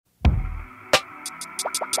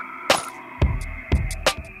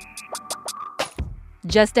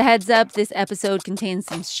Just a heads up, this episode contains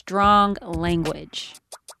some strong language.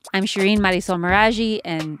 I'm Shireen Marisol Meraji,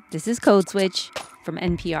 and this is Code Switch from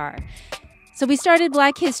NPR. So we started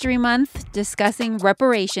Black History Month discussing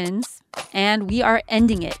reparations, and we are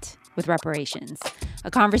ending it with reparations.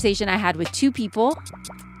 A conversation I had with two people.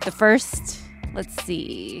 The first, let's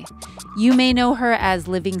see. You may know her as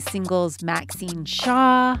Living Single's Maxine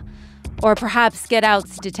Shaw, or perhaps Get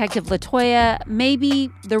Out's Detective Latoya,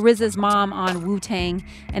 maybe the RZA's mom on Wu-Tang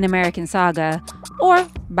and American Saga, or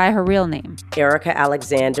by her real name. Erika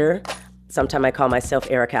Alexander. Sometimes I call myself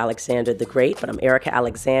Erika Alexander the Great, but I'm Erika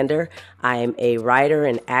Alexander. I am a writer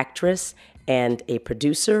and actress and a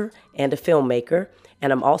producer and a filmmaker,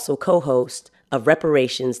 and I'm also co-host of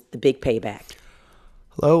Reparations, The Big Payback.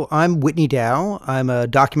 Hello, I'm Whitney Dow. I'm a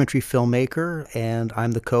documentary filmmaker, and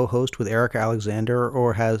I'm the co-host with Erika Alexander,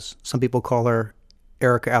 or as some people call her,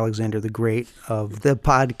 Erika Alexander the Great, of the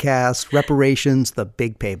podcast Reparations, The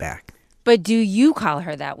Big Payback. But do you call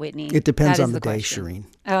her that, Whitney? It depends on the day, question.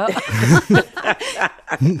 Shireen.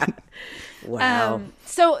 Oh. Wow.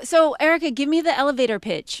 So Erika, give me the elevator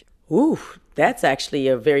pitch. Ooh, that's actually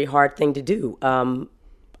a very hard thing to do.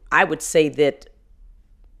 I would say that,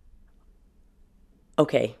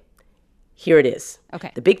 okay, here it is.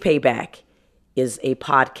 Okay. The Big Payback is a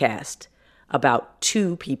podcast about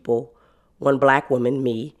two people, one black woman,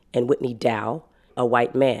 me, and Whitney Dow, a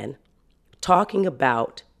white man, talking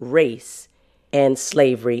about race and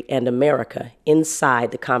slavery and America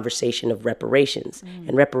inside the conversation of reparations.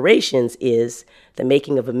 And reparations is the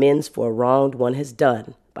making of amends for a wrong one has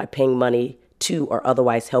done by paying money to or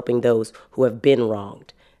otherwise helping those who have been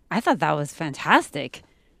wronged. I thought that was fantastic.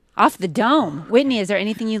 Off the dome. Whitney, is there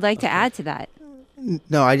anything you'd like to add to that?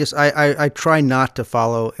 No, I try not to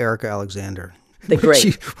follow Erika Alexander. The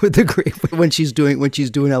Great. When she's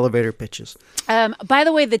doing elevator pitches. By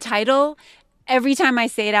the way, the title, every time I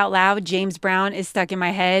say it out loud, James Brown is stuck in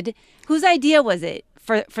my head. Whose idea was it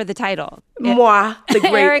for the title? Moi, the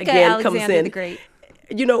Great, Erika again Alexander comes in. the Great.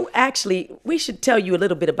 You know, actually, we should tell you a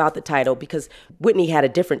little bit about the title because Whitney had a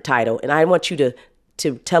different title, and I want you to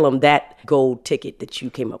tell them that gold ticket that you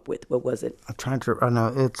came up with. What was it? I'm trying to. I know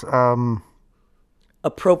it's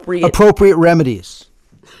Appropriate remedies.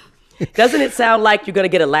 Doesn't it sound like you're going to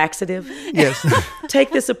get a laxative? Yes.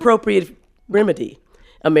 Take this appropriate remedy,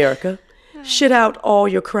 America. Shit out all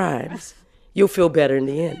your crimes. You'll feel better in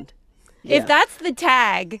the end. Yeah. If that's the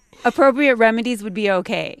tag, appropriate remedies would be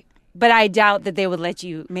okay. But I doubt that they would let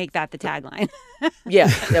you make that the tagline. Yeah,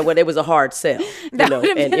 well, it was a hard sell. That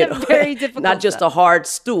would have been a very difficult not just sell. a hard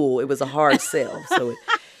stool, it was a hard sell. So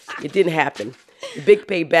it didn't happen. The Big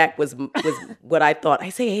Payback was what I thought. I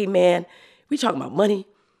say, hey, man, we talking about money.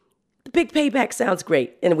 The Big Payback sounds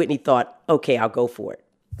great. And Whitney thought, okay, I'll go for it.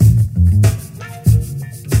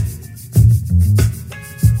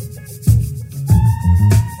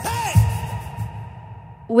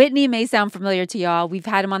 Whitney may sound familiar to y'all. We've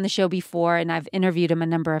had him on the show before, and I've interviewed him a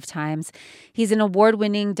number of times. He's an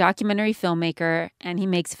award-winning documentary filmmaker, and he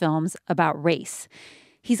makes films about race.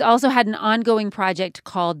 He's also had an ongoing project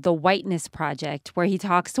called The Whiteness Project, where he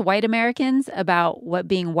talks to white Americans about what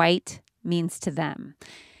being white means to them.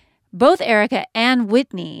 Both Erika and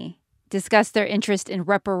Whitney discussed their interest in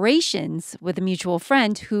reparations with a mutual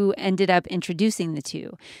friend who ended up introducing the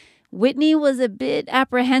two. Whitney was a bit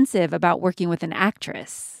apprehensive about working with an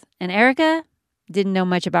actress, and Erika didn't know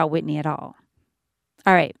much about Whitney at all.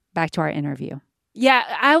 All right, back to our interview. Yeah,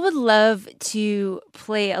 I would love to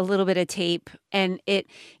play a little bit of tape, and it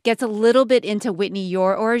gets a little bit into Whitney,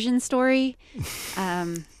 your origin story.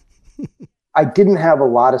 I didn't have a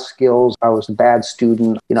lot of skills. I was a bad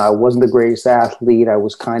student. I wasn't the greatest athlete. I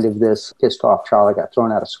was kind of this pissed off child. I got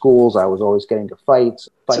thrown out of schools. I was always getting to fights.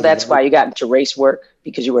 So that's why you got into race work?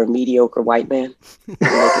 Because you were a mediocre white man? You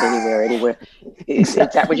can make it anywhere. Is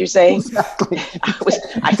that what you're saying? Exactly.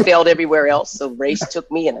 I failed everywhere else, so race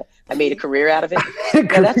took me and I made a career out of it.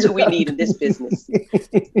 Now, that's who we need in this business.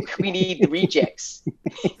 We need the rejects.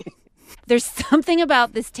 There's something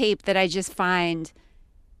about this tape that I just find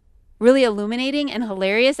really illuminating and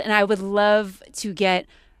hilarious, and I would love to get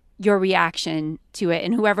your reaction to it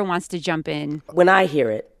and whoever wants to jump in. When I hear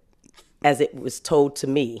it, as it was told to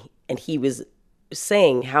me, and he was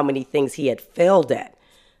saying how many things he had failed at,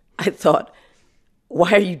 I thought,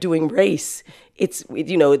 why are you doing race? It's,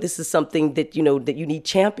 this is something that, that you need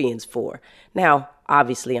champions for. Now,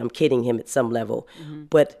 obviously, I'm kidding him at some level,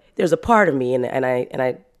 but there's a part of me, and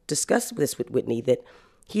I discussed this with Whitney, that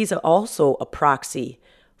he's also a proxy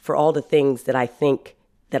for all the things that I think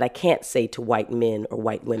that I can't say to white men or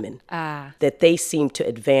white women, Ah. that they seem to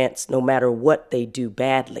advance no matter what they do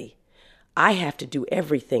badly. I have to do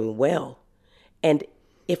everything well. And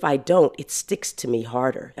if I don't, it sticks to me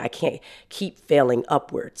harder. I can't keep failing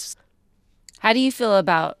upwards. How do you feel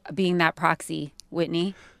about being that proxy,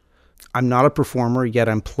 Whitney? I'm not a performer, yet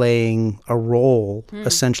I'm playing a role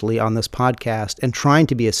essentially on this podcast and trying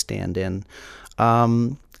to be a stand-in.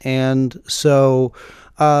 And so,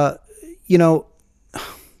 you know,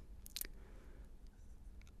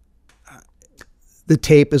 the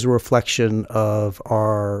tape is a reflection of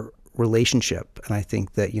our relationship. And I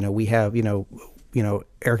think that, we have,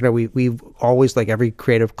 Eric and I, we've always, like every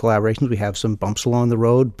creative collaborations, we have some bumps along the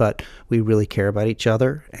road, but we really care about each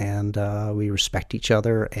other and we respect each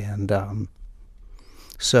other. And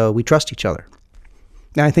so we trust each other.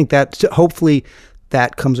 And I think that hopefully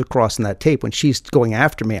that comes across in that tape. When she's going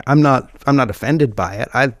after me, I'm not offended by it.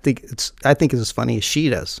 I think it's as funny as she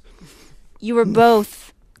does. You were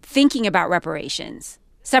both thinking about reparations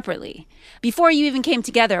separately. Before you even came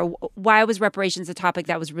together, why was reparations a topic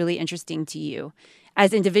that was really interesting to you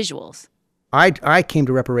as individuals? I came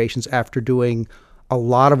to reparations after doing a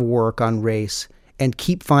lot of work on race and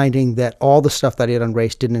keep finding that all the stuff that I did on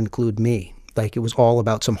race didn't include me. Like it was all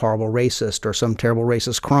about some horrible racist or some terrible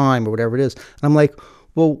racist crime or whatever it is. And I'm like,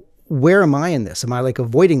 well, where am I in this? Am I like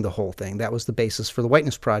avoiding the whole thing? That was the basis for the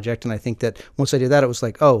Whiteness Project. And I think that once I did that, it was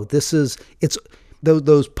like, oh, it's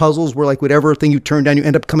those puzzles where like whatever thing you turn down, you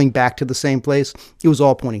end up coming back to the same place. It was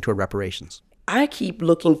all pointing toward reparations. I keep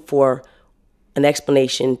looking for an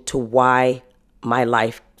explanation to why my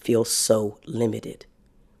life feels so limited.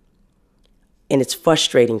 And it's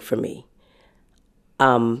frustrating for me.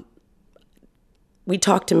 We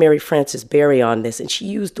talked to Mary Frances Berry on this, and she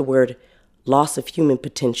used the word loss of human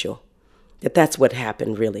potential. That's what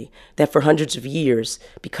happened, really. That for hundreds of years,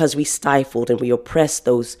 because we stifled and we oppressed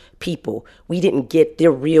those people, we didn't get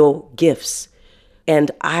their real gifts.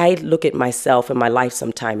 And I look at myself and my life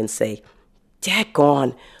sometime and say,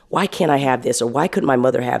 daggone, why can't I have this? Or why couldn't my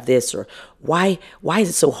mother have this? Or why is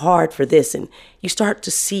it so hard for this? And you start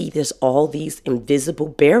to see there's all these invisible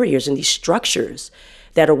barriers and these structures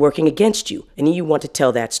that are working against you. And you want to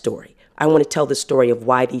tell that story. I want to tell the story of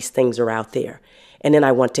why these things are out there. And then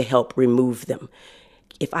I want to help remove them.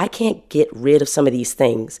 If I can't get rid of some of these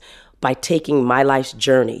things by taking my life's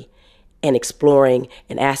journey and exploring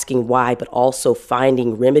and asking why, but also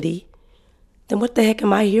finding remedy, then what the heck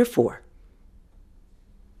am I here for?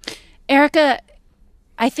 Erica,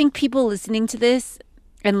 I think people listening to this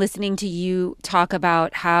and listening to you talk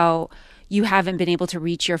about how you haven't been able to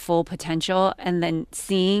reach your full potential, and then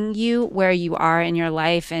seeing you where you are in your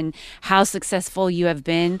life and how successful you have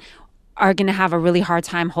been, are going to have a really hard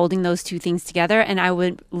time holding those two things together. And I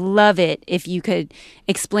would love it if you could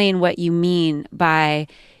explain what you mean by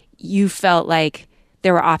you felt like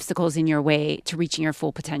there were obstacles in your way to reaching your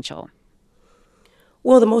full potential.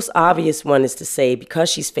 Well, the most obvious one is to say, because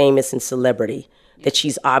she's famous and celebrity, that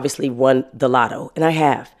she's obviously won the lotto, and I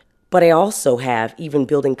have. But I also have, even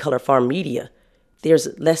building Color Farm Media, there's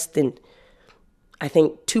less than, I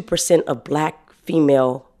think, 2% of Black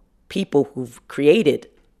female people who've created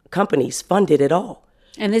companies funded it all.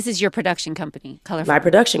 And this is your production company, Color Farm. My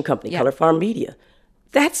production company, Color Farm Media.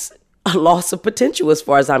 That's a loss of potential as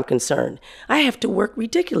far as I'm concerned. I have to work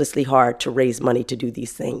ridiculously hard to raise money to do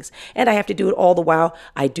these things. And I have to do it all the while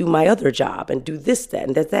I do my other job and do this, that,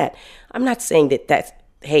 and that. I'm not saying that that's,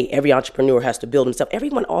 hey, every entrepreneur has to build himself.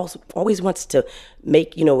 Everyone also always wants to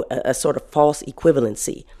make, a sort of false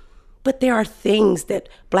equivalency. But there are things that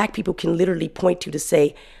Black people can literally point to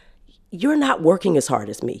say, you're not working as hard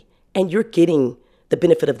as me, and you're getting the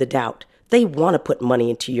benefit of the doubt. They want to put money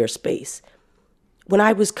into your space. When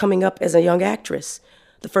I was coming up as a young actress,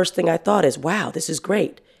 the first thing I thought is, wow, this is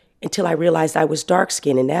great, until I realized I was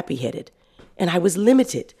dark-skinned and nappy-headed, and I was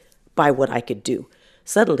limited by what I could do.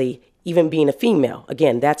 Suddenly, even being a female,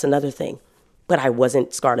 again, that's another thing. But I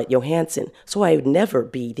wasn't Scarlett Johansson, so I would never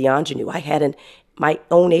be the ingenue. My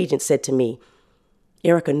own agent said to me,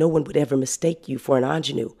 Erica, no one would ever mistake you for an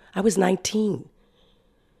ingenue. I was 19.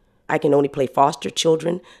 I can only play foster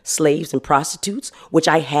children, slaves, and prostitutes, which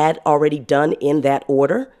I had already done in that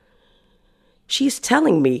order. She's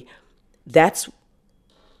telling me that's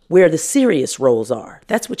where the serious roles are.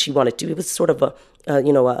 That's what she wanted to do. It was sort of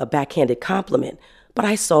a backhanded compliment. But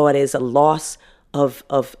I saw it as a loss of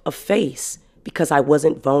face because I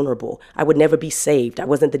wasn't vulnerable. I would never be saved. I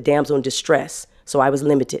wasn't the damsel in distress, so I was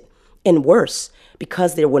limited. And worse,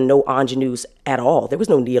 because there were no ingenues at all. There was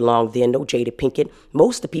no Nia Long then, no Jada Pinkett.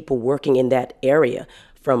 Most of the people working in that area,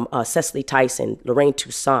 from Cecily Tyson, Lorraine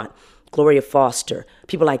Toussaint, Gloria Foster,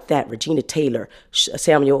 people like that, Regina Taylor,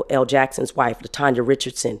 Samuel L. Jackson's wife, LaTanya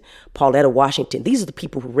Richardson, Pauletta Washington. These are the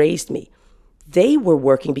people who raised me. They were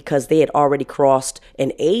working because they had already crossed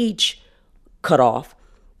an age cutoff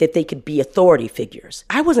that they could be authority figures.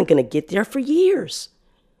 I wasn't going to get there for years.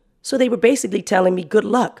 So they were basically telling me good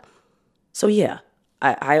luck. So yeah,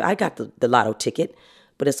 I got the lotto ticket,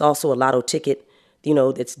 but it's also a lotto ticket,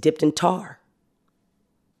 that's dipped in tar.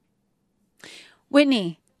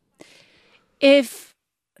 Whitney, if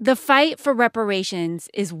the fight for reparations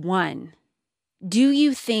is won, do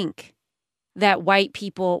you think that white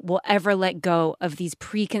people will ever let go of these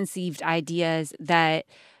preconceived ideas that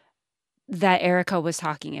Erica was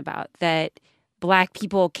talking about, that Black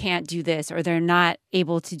people can't do this or they're not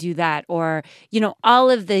able to do that, or, all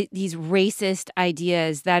of these racist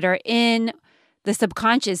ideas that are in the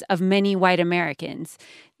subconscious of many white Americans?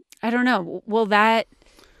 I don't know. Will that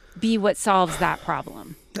be what solves that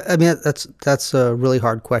problem? I mean, that's a really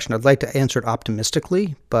hard question. I'd like to answer it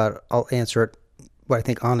optimistically, but I'll answer it what I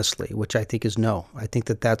think honestly, which I think is no. I think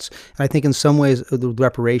I think in some ways the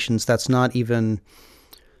reparations, that's not even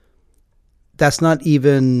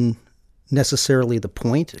necessarily the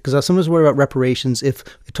point. Because I sometimes worry about reparations. If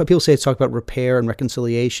people say it's talk about repair and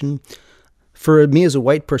reconciliation, for me as a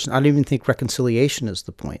white person, I don't even think reconciliation is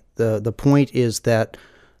the point. The point is that,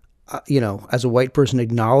 as a white person,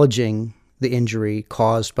 acknowledging the injury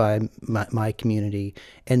caused by my community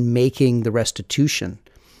and making the restitution.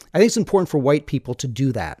 I think it's important for white people to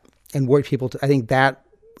do that. And white people, I think that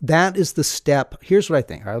is the step. Here's what I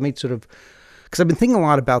think. All right, let me sort of, because I've been thinking a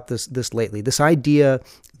lot about this lately, this idea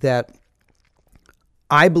that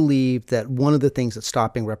I believe that one of the things that's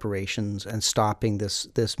stopping reparations and stopping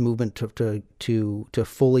this movement to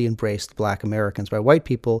fully embrace the Black Americans by white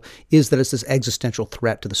people is that it's this existential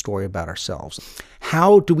threat to the story about ourselves.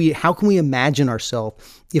 How can we imagine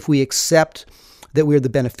ourselves if we accept that we're the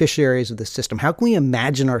beneficiaries of the system? How can we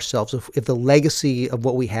imagine ourselves if the legacy of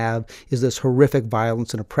what we have is this horrific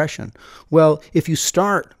violence and oppression? Well, if you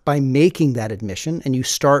start by making that admission and you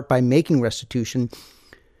start by making restitution,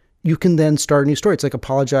 you can then start a new story. It's like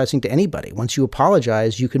apologizing to anybody. Once you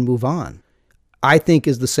apologize, you can move on. I think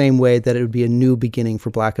is the same way that it would be a new beginning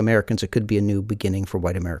for Black Americans. It could be a new beginning for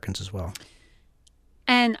white Americans as well.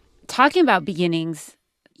 And talking about beginnings,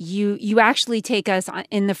 you actually take us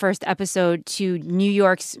in the first episode to New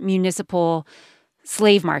York's municipal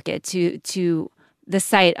slave market, to the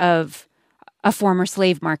site of a former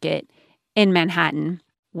slave market in Manhattan.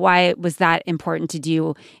 Why was that important to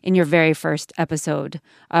do in your very first episode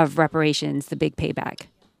of Reparations, The Big Payback?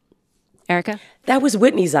 Erica? That was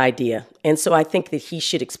Whitney's idea. And so I think that he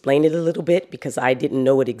should explain it a little bit because I didn't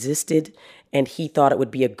know it existed. And he thought it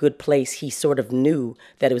would be a good place. He sort of knew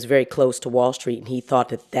that it was very close to Wall Street. And he thought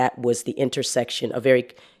that that was the intersection, a very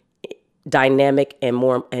dynamic and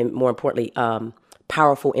more importantly,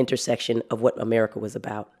 powerful intersection of what America was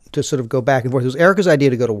about. To sort of go back and forth. It was Erica's idea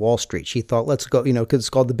to go to Wall Street. She thought, let's go, because it's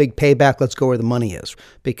called The Big Payback, let's go where the money is.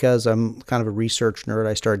 Because I'm kind of a research nerd,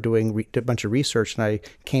 I started doing a bunch of research, and I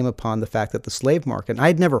came upon the fact that the slave market, and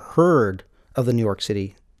I'd never heard of the New York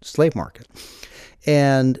City slave market.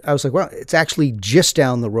 And I was like, well, it's actually just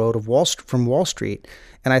down the road from Wall Street.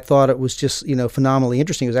 And I thought it was just, phenomenally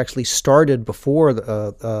interesting. It was actually started before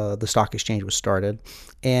the stock exchange was started.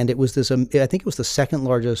 And it was I think it was the second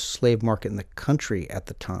largest slave market in the country at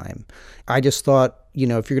the time. I just thought, if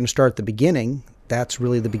you're going to start at the beginning, that's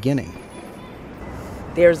really the beginning.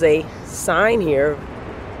 There's a sign here,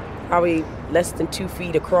 probably less than 2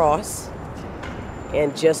 feet across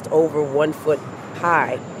and just over 1 foot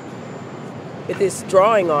high, with this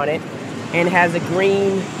drawing on it, and has a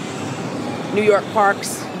green New York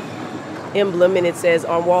Parks emblem, and it says,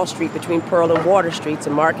 on Wall Street between Pearl and Water Streets, a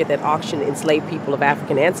market that auctioned enslaved people of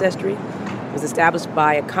African ancestry, was established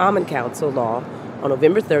by a Common Council law on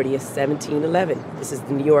November 30th, 1711. This is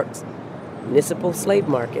the New York's municipal slave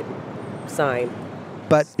market sign.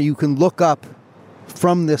 But you can look up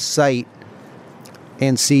from this site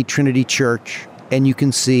and see Trinity Church, and you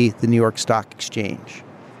can see the New York Stock Exchange.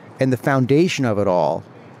 And the foundation of it all,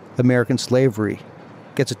 American slavery,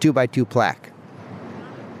 gets a 2x2 plaque.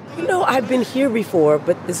 I've been here before,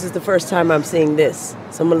 but this is the first time I'm seeing this,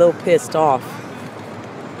 so I'm a little pissed off.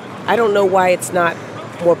 I don't know why it's not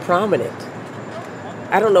more prominent.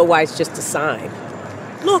 I don't know why it's just a sign.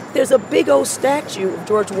 Look, there's a big old statue of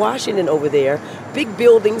George Washington over there. Big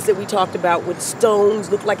buildings that we talked about with stones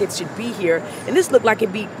look like it should be here, and this looked like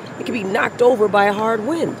it could be knocked over by a hard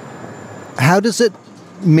wind. How does it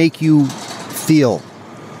make you feel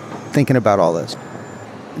thinking about all this?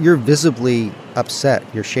 You're visibly upset.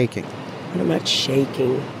 You're shaking. I'm not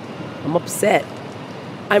shaking. I'm upset.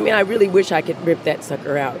 I mean, I really wish I could rip that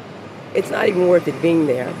sucker out. It's not even worth it being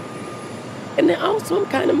there. And then also I'm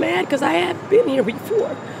kind of mad because I have been here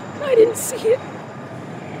before. I didn't see it.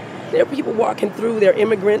 There are people walking through, they're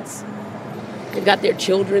immigrants. They've got their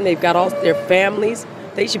children, they've got all their families.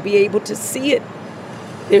 They should be able to see it.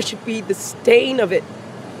 There should be the stain of it.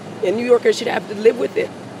 And New Yorkers should have to live with it.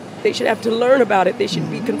 They should have to learn about it. They should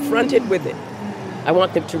be confronted with it. I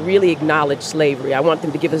want them to really acknowledge slavery. I want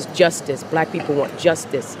them to give us justice. Black people want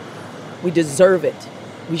justice. We deserve it.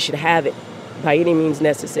 We should have it by any means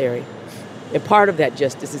necessary. And part of that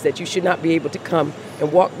justice is that you should not be able to come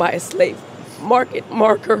and walk by a slave market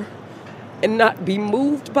marker and not be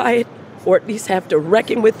moved by it, or at least have to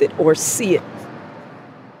reckon with it or see it.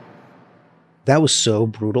 That was so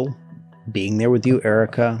brutal, being there with you,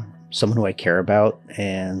 Erica, someone who I care about,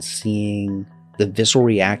 and seeing the visceral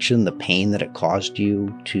reaction, the pain that it caused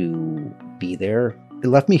you to be there. It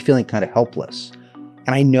left me feeling kind of helpless.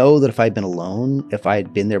 And I know that if I'd been alone, if I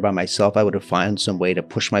had been there by myself, I would have found some way to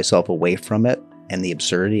push myself away from it and the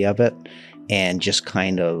absurdity of it and just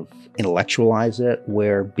kind of intellectualize it,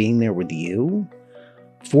 where being there with you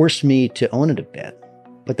forced me to own it a bit.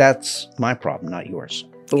 But that's my problem, not yours.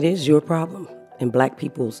 It is your problem and Black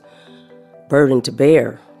people's burden to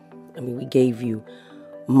bear. I mean, we gave you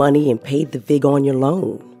money and paid the vig on your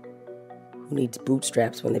loan. Who needs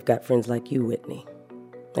bootstraps when they've got friends like you, Whitney?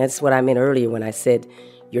 That's what I meant earlier when I said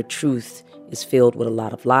your truth is filled with a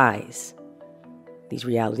lot of lies. These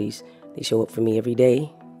realities, they show up for me every day.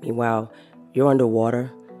 Meanwhile, you're underwater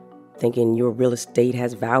thinking your real estate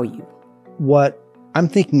has value. What I'm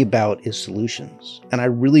thinking about is solutions. And I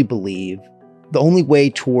really believe the only way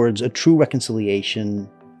towards a true reconciliation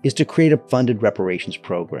is to create a funded reparations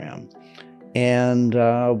program. And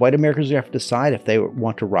white Americans have to decide if they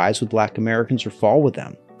want to rise with Black Americans or fall with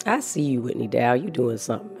them. I see you, Whitney Dow. You're doing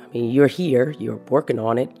something. I mean, you're here. You're working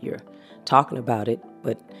on it. You're talking about it.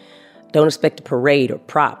 But don't expect a parade or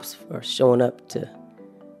props for showing up to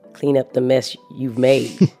clean up the mess you've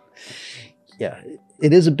made. Yeah,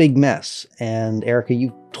 it is a big mess. And Erica,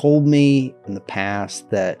 you've told me in the past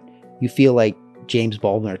that you feel like James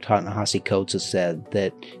Baldwin or Ta-Nehisi Coates has said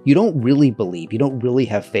that you don't really believe, you don't really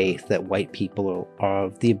have faith that white people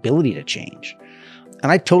have the ability to change.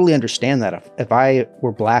 And I totally understand that. If I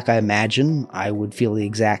were Black, I imagine I would feel the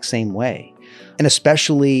exact same way. And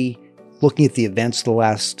especially looking at the events the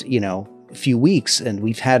last, few weeks, and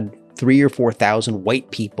we've had 3,000 or 4,000 white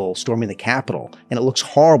people storming the Capitol, and it looks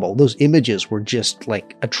horrible. Those images were just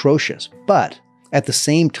atrocious. But at the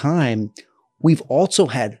same time, we've also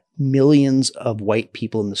had millions of white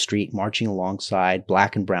people in the street marching alongside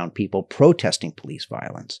Black and brown people protesting police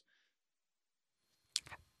violence.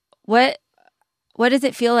 What does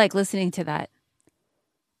it feel like listening to that?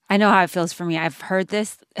 I know how it feels for me. I've heard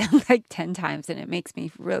this 10 times and it makes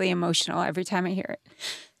me really emotional every time I hear it.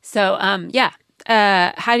 So,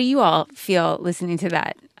 how do you all feel listening to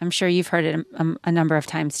that? I'm sure you've heard it a number of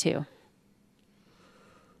times too.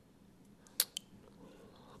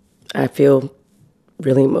 I feel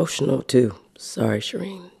really emotional too. Sorry,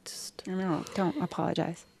 Shireen. No, don't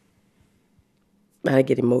apologize. I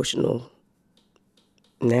get emotional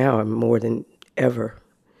now more than ever.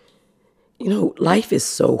 Life is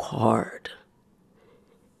so hard.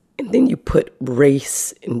 And then you put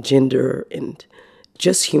race and gender and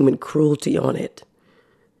just human cruelty on it.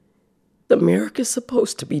 America's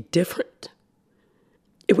supposed to be different.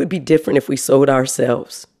 It would be different if we sold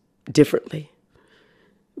ourselves differently.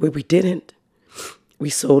 But we didn't. We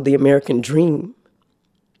sold the American dream.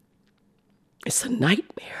 It's a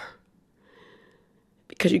nightmare.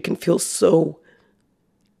 Because you can feel so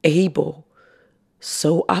able,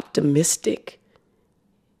 so optimistic,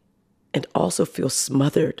 and also feel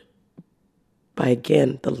smothered by,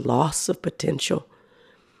 again, the loss of potential,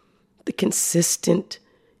 the consistent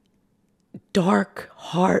dark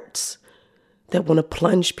hearts that want to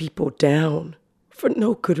plunge people down for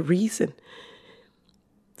no good reason.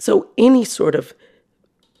 So any sort of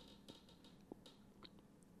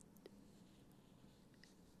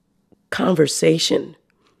conversation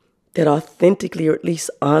that authentically, or at least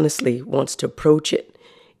honestly, wants to approach it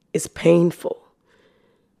is painful,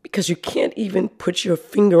 because you can't even put your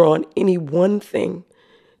finger on any one thing.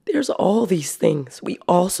 There's all these things. We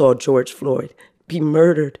all saw George Floyd be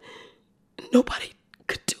murdered. Nobody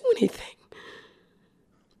could do anything.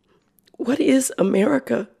 What is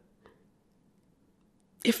America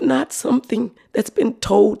if not something that's been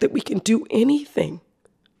told that we can do anything?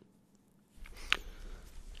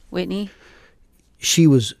 Whitney? She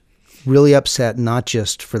was really upset, not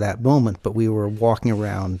just for that moment, but we were walking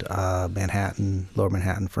around Manhattan, Lower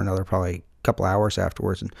Manhattan, for another probably couple hours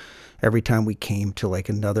afterwards. And every time we came to like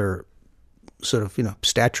another sort of,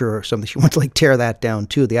 statue or something, she wanted to like tear that down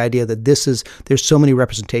too. The idea that there's so many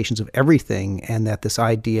representations of everything, and that this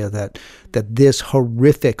idea that this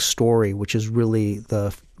horrific story, which is really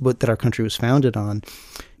that our country was founded on,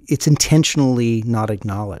 it's intentionally not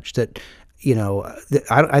acknowledged. That,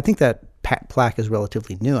 I think that plaque is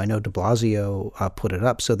relatively new. I know de Blasio put it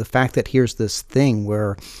up. So the fact that here's this thing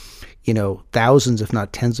where, thousands, if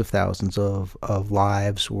not tens of thousands of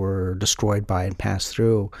lives were destroyed by and passed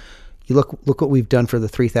through. You look what we've done for the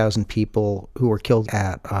 3,000 people who were killed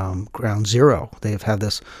at Ground Zero. They've had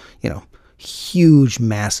this, huge,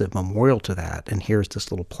 massive memorial to that, and here's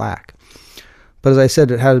this little plaque. But as I said,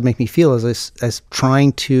 how did it make me feel? As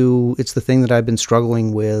trying to, it's the thing that I've been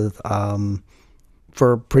struggling with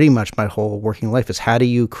for pretty much my whole working life, is how do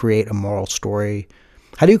you create a moral story?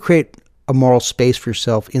 How do you create a moral space for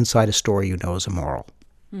yourself inside a story you know is immoral?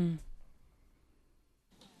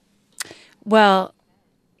 Well,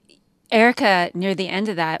 Erica, near the end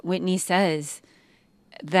of that, Whitney says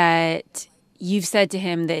that you've said to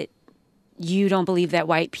him that you don't believe that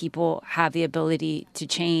white people have the ability to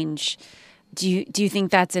change. Do you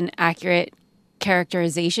think that's an accurate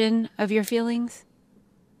characterization of your feelings?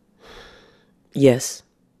 Yes.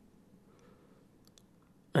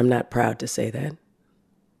 I'm not proud to say that.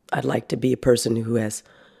 I'd like to be a person who has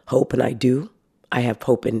hope, and I do. I have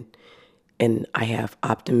hope and I have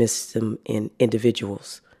optimism in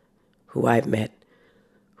individuals who I've met,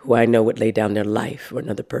 who I know would lay down their life for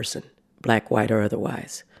another person, black, white, or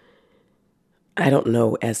otherwise. I don't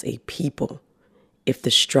know as a people if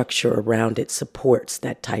the structure around it supports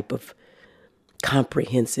that type of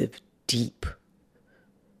comprehensive, deep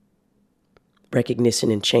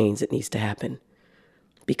recognition and change that needs to happen,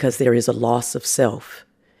 because there is a loss of self.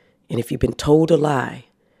 And if you've been told a lie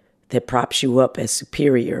that props you up as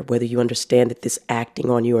superior, whether you understand that this acting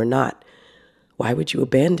on you or not, why would you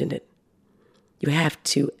abandon it? You have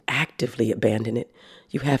to actively abandon it.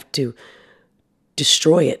 You have to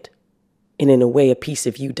destroy it. And in a way, a piece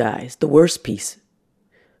of you dies, the worst piece.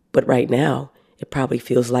 But right now, it probably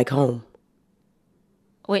feels like home.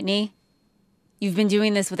 Whitney, you've been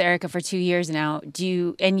doing this with Erica for 2 years now.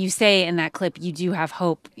 And you say in that clip, you do have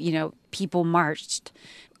hope. People marched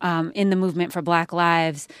in the movement for Black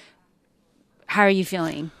Lives. How are you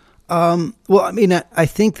feeling? Well, I mean, I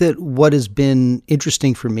think that what has been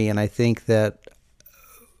interesting for me, and I think that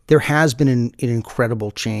there has been an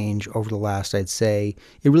incredible change over the last, I'd say,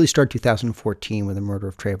 it really started 2014 with the murder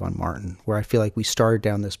of Trayvon Martin, where I feel like we started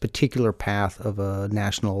down this particular path of a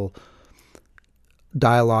national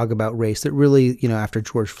dialogue about race that really, after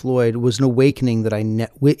George Floyd, was an awakening that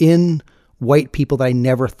in white people that I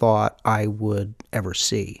never thought I would ever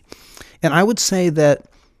see. And I would say that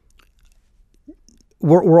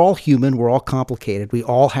we're all human. We're all complicated. We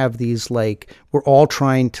all have these, we're all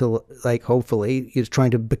trying to, hopefully, trying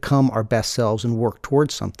to become our best selves and work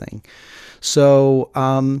towards something. So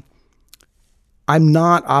I'm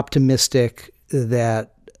not optimistic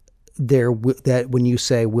that that when you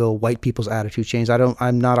say, will white people's attitude change?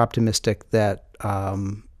 I'm not optimistic that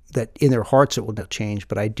that in their hearts it will not change,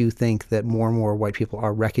 but I do think that more and more white people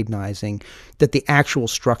are recognizing that the actual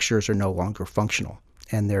structures are no longer functional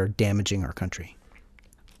and they're damaging our country.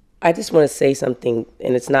 I just want to say something,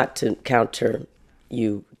 and it's not to counter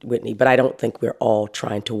you, Whitney, but I don't think we're all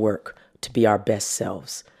trying to work to be our best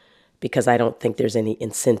selves, because I don't think there's any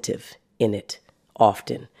incentive in it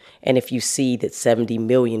often. And if you see that 70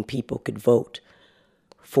 million people could vote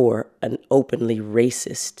for an openly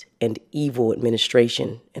racist and evil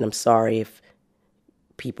administration, and I'm sorry if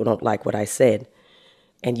people don't like what I said,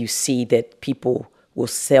 and you see that people will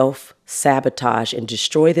self-sabotage and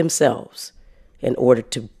destroy themselves in order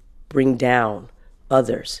to bring down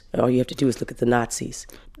others. All you have to do is look at the Nazis.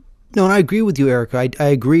 No, and I agree with you, Erica. I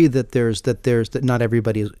agree that that not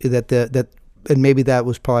everybody is that and maybe that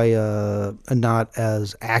was probably a not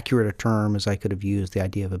as accurate a term as I could have used, the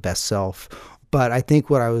idea of a best self. But I think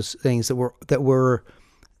what I was saying is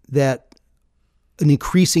that an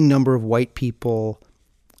increasing number of white people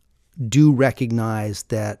do recognize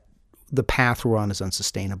that the path we're on is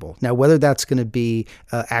unsustainable. Now, whether that's going to be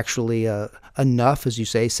actually enough, as you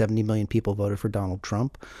say, 70 million people voted for Donald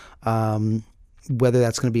Trump, whether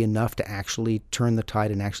that's going to be enough to actually turn the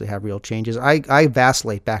tide and actually have real changes, I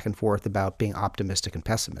vacillate back and forth about being optimistic and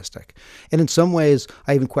pessimistic. And in some ways,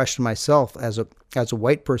 I even question myself as a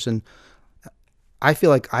white person. I feel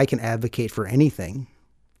like I can advocate for anything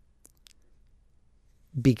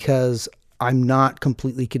because I'm not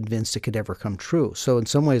completely convinced it could ever come true. So in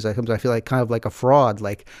some ways, I feel like kind of like a fraud.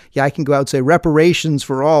 Like, yeah, I can go out and say reparations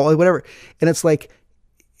for all, or whatever. And it's like,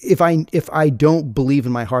 if I don't believe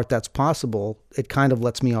in my heart that's possible, it kind of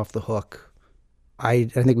lets me off the hook. I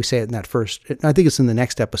think we say it in that first, I think it's in the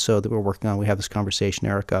next episode that we're working on. We have this conversation,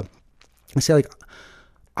 Erica. I say, like,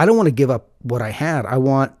 I don't want to give up what I had. I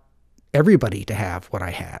want everybody to have what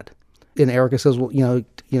I had. And Erica says, well,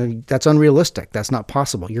 that's unrealistic. That's not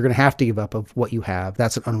possible. You're going to have to give up of what you have.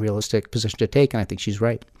 That's an unrealistic position to take. And I think she's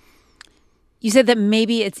right. You said that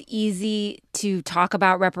maybe it's easy to talk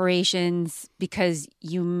about reparations because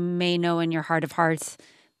you may know in your heart of hearts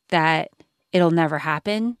that it'll never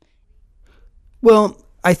happen. Well,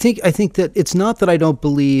 I think that it's not that I don't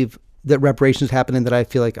believe that reparations happen and that I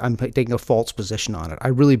feel like I'm taking a false position on it. I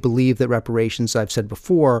really believe that reparations, I've said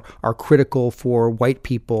before, are critical for white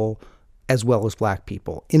people as well as black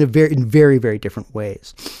people in very, very different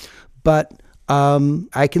ways. But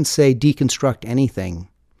I can say deconstruct anything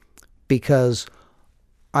because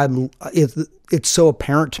it's so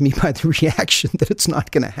apparent to me by the reaction that it's not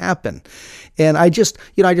going to happen. And I just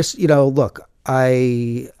look,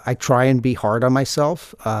 I try and be hard on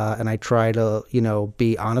myself, and I try to,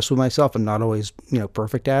 be honest with myself. I'm not always,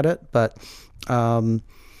 perfect at it, but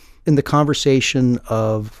in the conversation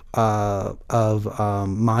of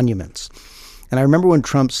monuments, and I remember when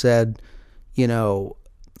Trump said,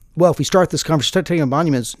 well, if we start this conversation, start taking on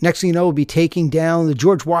monuments, next thing you know, we'll be taking down the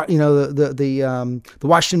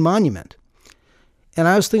Washington Monument. And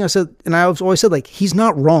I always said, like, he's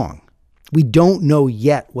not wrong. We don't know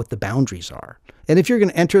yet what the boundaries are. And if you're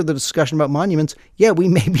going to enter the discussion about monuments, yeah, we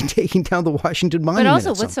may be taking down the Washington Monument. But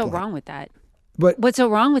also, what's so wrong with that? What's so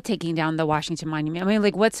wrong with taking down the Washington Monument? I mean,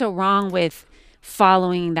 like, what's so wrong with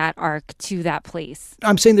following that arc to that place?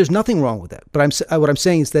 I'm saying there's nothing wrong with that. But what I'm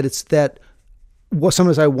saying is that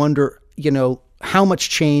sometimes I wonder, how much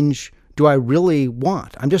change do I really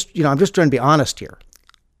want? I'm just trying to be honest here.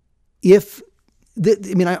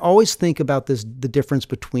 I always think about the difference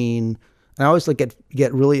between, and I always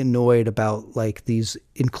get really annoyed about like these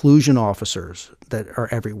inclusion officers that are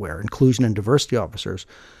everywhere, inclusion and diversity officers,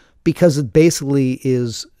 because it basically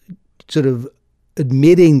is sort of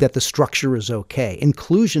admitting that the structure is okay.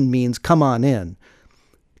 Inclusion means come on in.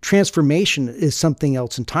 Transformation is something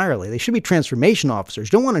else entirely. They should be transformation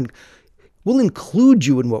officers. We'll include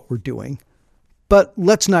you in what we're doing, but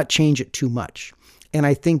let's not change it too much. And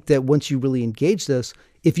I think that once you really engage this,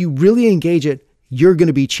 if you really engage it, you're going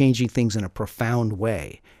to be changing things in a profound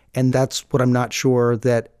way. And that's what I'm not sure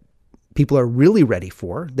that people are really ready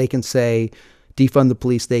for. They can say defund the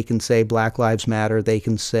police. They can say Black Lives Matter. They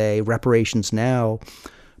can say reparations now.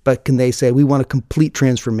 But can they say we want a complete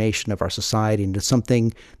transformation of our society into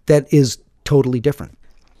something that is totally different?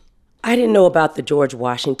 I didn't know about the George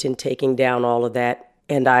Washington taking down all of that.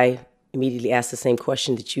 And I immediately asked the same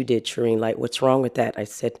question that you did, Shireen, like, what's wrong with that? I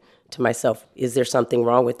said to myself, is there something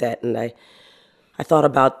wrong with that? And I thought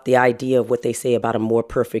about the idea of what they say about a more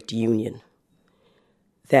perfect union,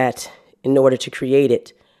 that in order to create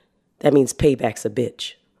it, that means payback's a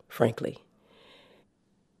bitch, frankly.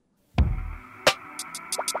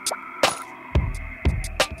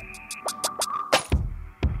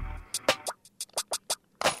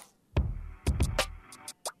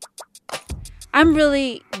 I'm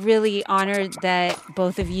really, really honored that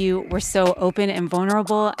both of you were so open and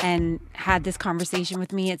vulnerable and had this conversation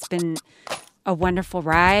with me. It's been a wonderful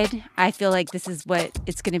ride. I feel like this is what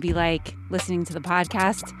it's going to be like listening to the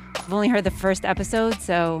podcast. I've only heard the first episode,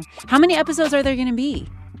 so how many episodes are there going to be?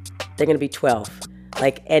 They're going to be 12.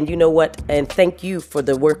 And you know what? And thank you for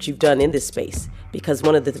the work you've done in this space. Because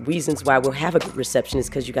one of the reasons why we'll have a good reception is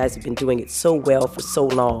because you guys have been doing it so well for so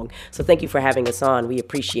long. So thank you for having us on. We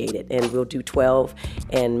appreciate it. And we'll do 12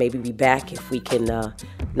 and maybe be back if we can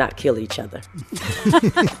not kill each other.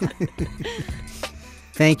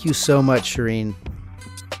 Thank you so much, Shireen.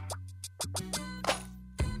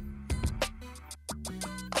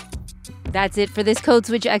 That's it for this Code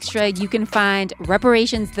Switch Extra. You can find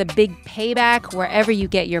Reparations: The Big Payback wherever you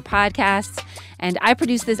get your podcasts. And I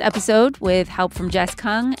produced this episode with help from Jess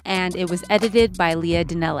Kung, and it was edited by Leah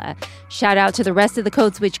Dinella. Shout out to the rest of the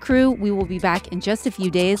Code Switch crew. We will be back in just a few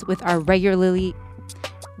days with our regularly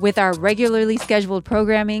scheduled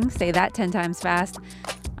programming. Say that 10 times fast.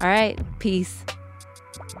 All right, peace.